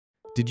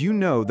Did you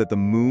know that the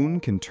moon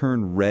can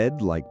turn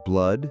red like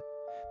blood?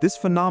 This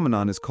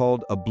phenomenon is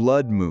called a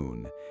blood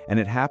moon, and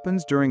it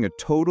happens during a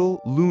total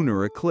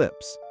lunar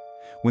eclipse.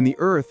 When the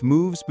Earth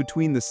moves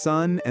between the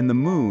sun and the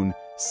moon,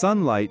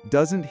 sunlight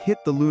doesn't hit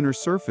the lunar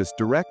surface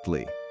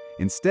directly.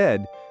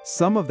 Instead,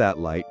 some of that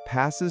light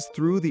passes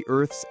through the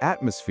Earth's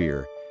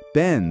atmosphere,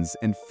 bends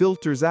and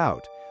filters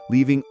out,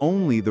 leaving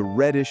only the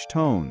reddish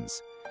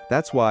tones.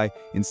 That's why,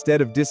 instead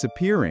of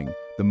disappearing,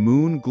 the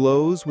moon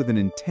glows with an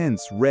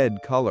intense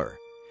red color.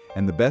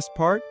 And the best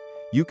part?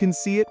 You can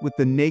see it with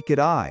the naked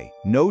eye,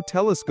 no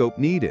telescope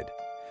needed.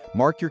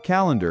 Mark your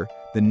calendar,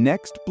 the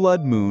next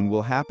blood moon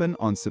will happen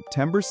on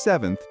September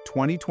 7th,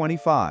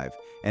 2025,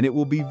 and it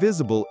will be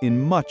visible in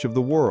much of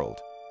the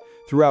world.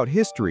 Throughout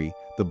history,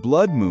 the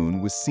blood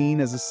moon was seen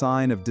as a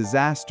sign of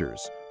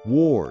disasters,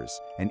 wars,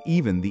 and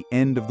even the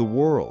end of the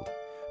world.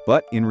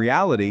 But in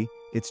reality,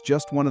 it's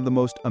just one of the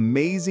most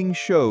amazing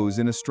shows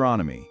in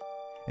astronomy.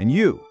 And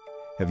you,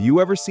 have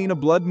you ever seen a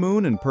blood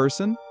moon in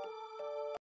person?